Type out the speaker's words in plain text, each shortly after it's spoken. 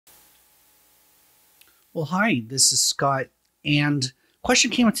Well, hi, this is Scott, and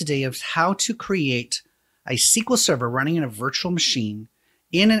question came up today of how to create a SQL Server running in a virtual machine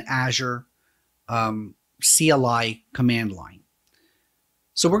in an Azure CLI command line.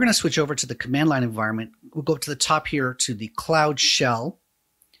 So we're going to switch over to the command line environment. We'll go to the top here to the Cloud Shell,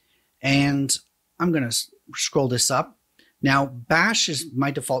 and I'm going to scroll this up. Now, Bash is my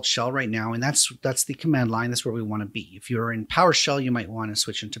default shell right now, and that's the command line. That's where we want to be. If you're in PowerShell, you might want to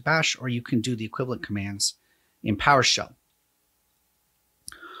switch into Bash, or you can do the equivalent commands in PowerShell.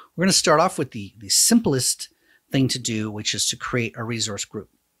 We're going to start off with the simplest thing to do, which is to create a resource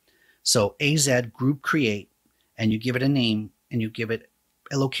group. So AZ group create, and you give it a name, and you give it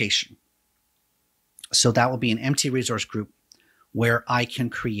a location. So that will be an empty resource group where I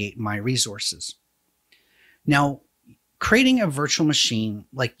can create my resources. Now, creating a virtual machine,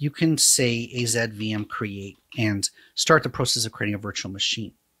 like you can say AZ VM create and start the process of creating a virtual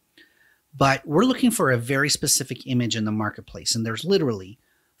machine. But we're looking for a very specific image in the marketplace, and there's literally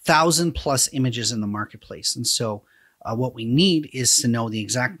 1,000+ images in the marketplace. And so what we need is to know the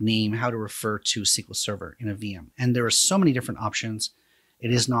exact name, how to refer to SQL Server in a VM. And there are so many different options.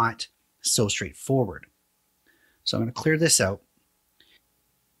 It is not so straightforward. So I'm going to clear this out.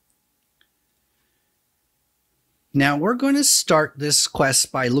 Now we're going to start this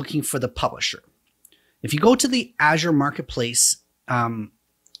quest by looking for the publisher. If you go to the Azure Marketplace in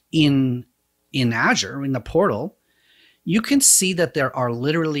Azure, in the portal, you can see that there are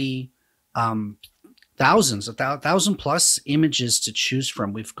literally thousands, 1,000+ images to choose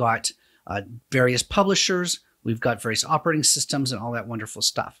from. We've got various publishers, we've got various operating systems and all that wonderful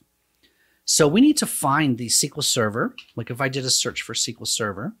stuff. So we need to find the SQL Server. Like if I did a search for SQL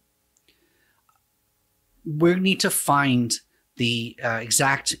Server, we need to find the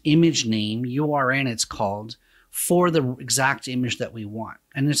exact image name, URN it's called, for the exact image that we want.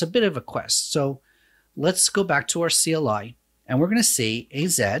 And it's a bit of a quest. So let's go back to our CLI, and we're going to say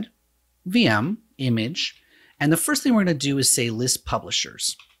AZ VM image. And the first thing we're going to do is say list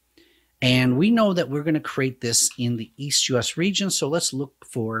publishers. And we know that we're going to create this in the East US region. So let's look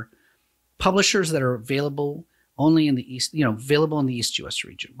for publishers that are available only in the East, available in the East US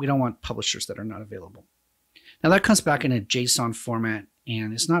region. We don't want publishers that are not available. Now that comes back in a JSON format,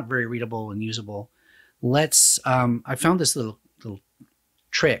 and it's not very readable and usable. Let's, I found this little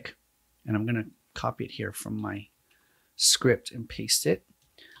trick, and I'm going to copy it here from my script and paste it.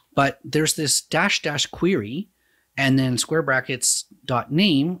 But there's this -- query, and then square brackets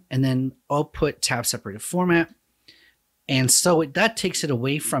 .name, and then output tab separated format. And so that takes it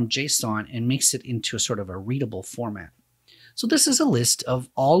away from JSON and makes it into a sort of a readable format. So this is a list of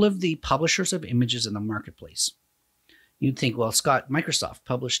all of the publishers of images in the marketplace. You'd think, well, Scott, Microsoft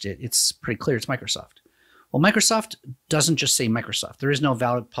published it. It's pretty clear it's Microsoft. Well, Microsoft doesn't just say Microsoft. There is no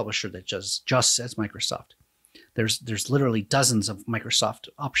valid publisher that just says Microsoft. There's literally dozens of Microsoft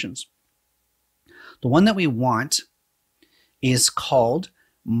options. The one that we want is called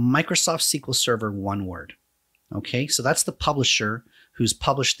Microsoft SQL Server, one word. Okay, so that's the publisher who's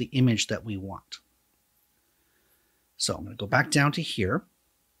published the image that we want. So I'm going to go back down to here.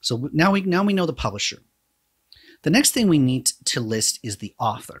 So now we know the publisher. The next thing we need to list is the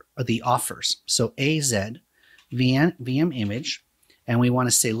author or the offers. So AZ VM image, and we want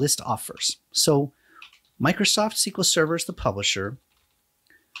to say list offers. So Microsoft SQL Server is the publisher,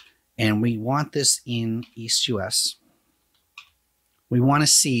 and we want this in East US. We want to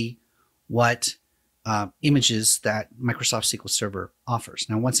see what images that Microsoft SQL Server offers.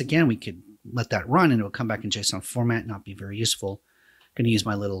 Now, once again, we could let that run and it will come back in JSON format, not be very useful. I'm going to use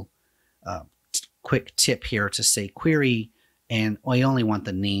my little quick tip here to say query, and I only want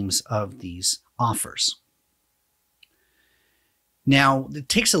the names of these offers. Now, it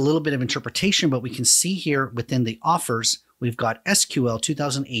takes a little bit of interpretation, but we can see here within the offers, we've got SQL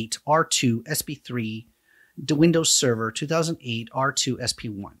 2008 R2 SP3, the Windows Server 2008 R2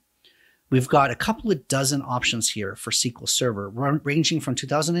 SP1. We've got a couple of dozen options here for SQL Server, ranging from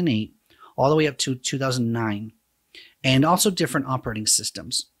 2008 all the way up to 2009, and also different operating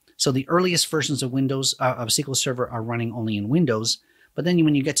systems. So the earliest versions of Windows of SQL Server are running only in Windows, but then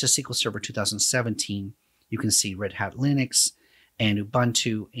when you get to SQL Server 2017, you can see Red Hat Linux and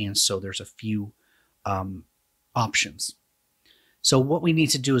Ubuntu, and so there's a few options. So what we need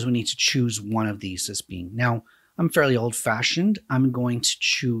to do is we need to choose one of these as being. Now, I'm fairly old-fashioned. I'm going to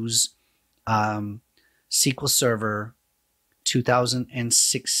choose SQL Server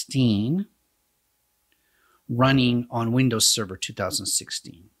 2016 running on Windows Server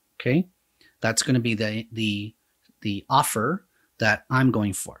 2016. Okay, that's going to be the offer that I'm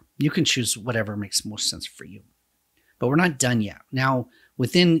going for. You can choose whatever makes most sense for you. But we're not done yet. Now,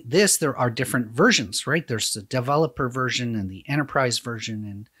 within this, there are different versions, right? There's the developer version and the enterprise version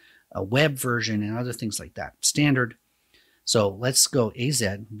and a web version and other things like that, standard. So let's go AZ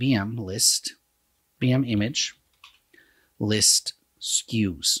VM list, VM image, list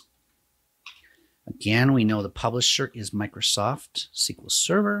SKUs. Again, we know the publisher is Microsoft SQL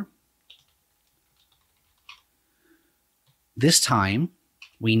Server. This time,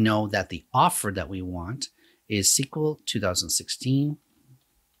 we know that the offer that we want is SQL 2016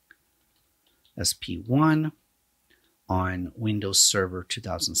 SP1 on Windows Server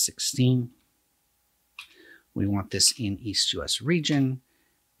 2016. We want this in East US region,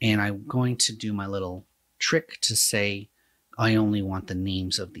 and I'm going to do my little trick to say I only want the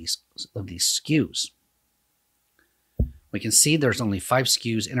names of these SKUs. We can see there's only 5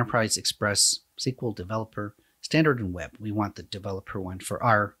 SKUs: Enterprise, Express, SQL, Developer, Standard, and Web. We want the Developer one for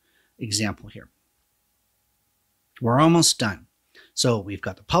our example here. We're almost done. So we've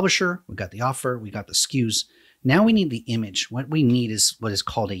got the publisher, we've got the offer, we got the SKUs. Now we need the image. What we need is what is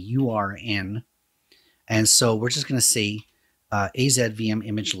called a URN. And so we're just going to say AZ VM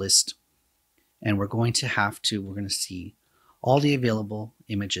image list. And we're going to see all the available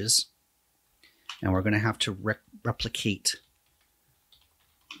images. And we're going to have to replicate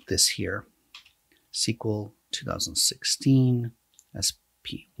this here. SQL 2016,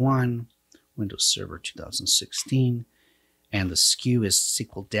 SP1, Windows Server 2016. And the SKU is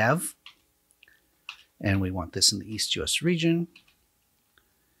SQL Dev. And we want this in the East US region.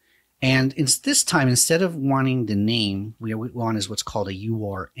 And it's this time, instead of wanting the name, we want is what's called a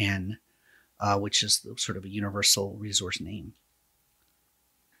URN, which is sort of a universal resource name.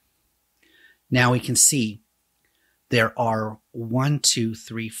 Now we can see there are 1, 2,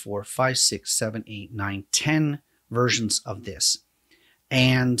 3, 4, 5, 6, 7, 8, 9, 10 versions of this.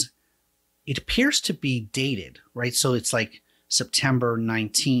 And it appears to be dated, right? So it's like September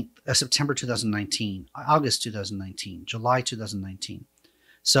 2019, August 2019, July 2019.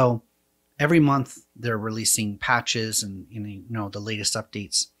 So every month they're releasing patches and the latest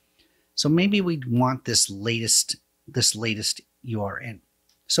updates. So maybe we want this latest URN.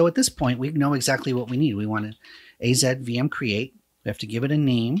 So at this point we know exactly what we need. We want an AZ VM create. We have to give it a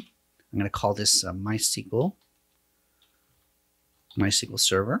name. I'm going to call this MySQL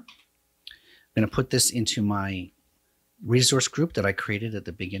Server. I'm going to put this into my resource group that I created at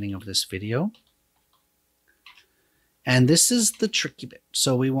the beginning of this video. And this is the tricky bit.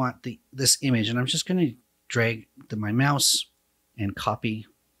 So we want this image, and I'm just going to drag my mouse and copy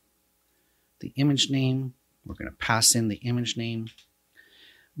the image name. We're going to pass in the image name.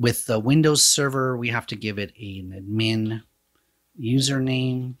 With the Windows Server, we have to give it an admin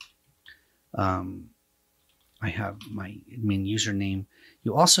username. I have my admin username.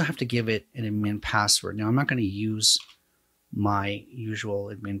 You also have to give it an admin password. Now, I'm not going to use my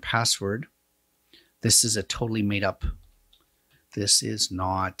usual admin password. This is a totally made up. This is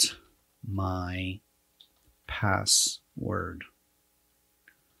not my password.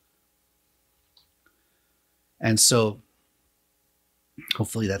 And so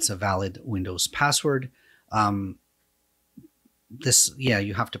hopefully that's a valid Windows password. You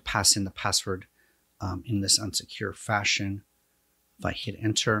have to pass in the password in this unsecure fashion. If I hit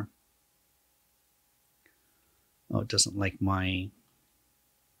enter, oh, it doesn't like my,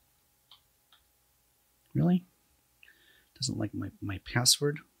 really? It doesn't like my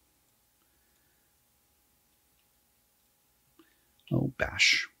password. Oh,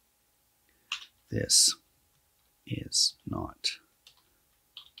 bash. This is not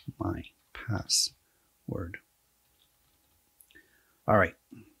my password. All right.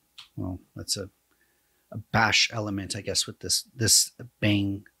 Well, that's a bash element, I guess, with this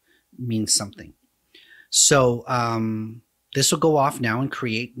bang means something. So this will go off now and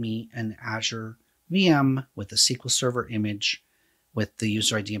create me an Azure VM with a SQL Server image with the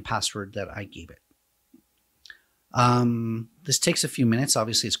user ID and password that I gave it. This takes a few minutes.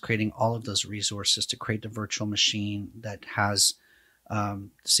 Obviously, it's creating all of those resources to create the virtual machine that has the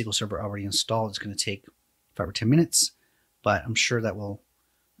SQL Server already installed. It's going to take 5 or 10 minutes, but I'm sure that will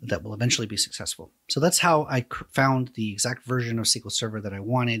eventually be successful. So that's how I found the exact version of SQL Server that I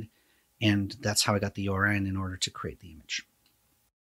wanted, and that's how I got the URN in order to create the image.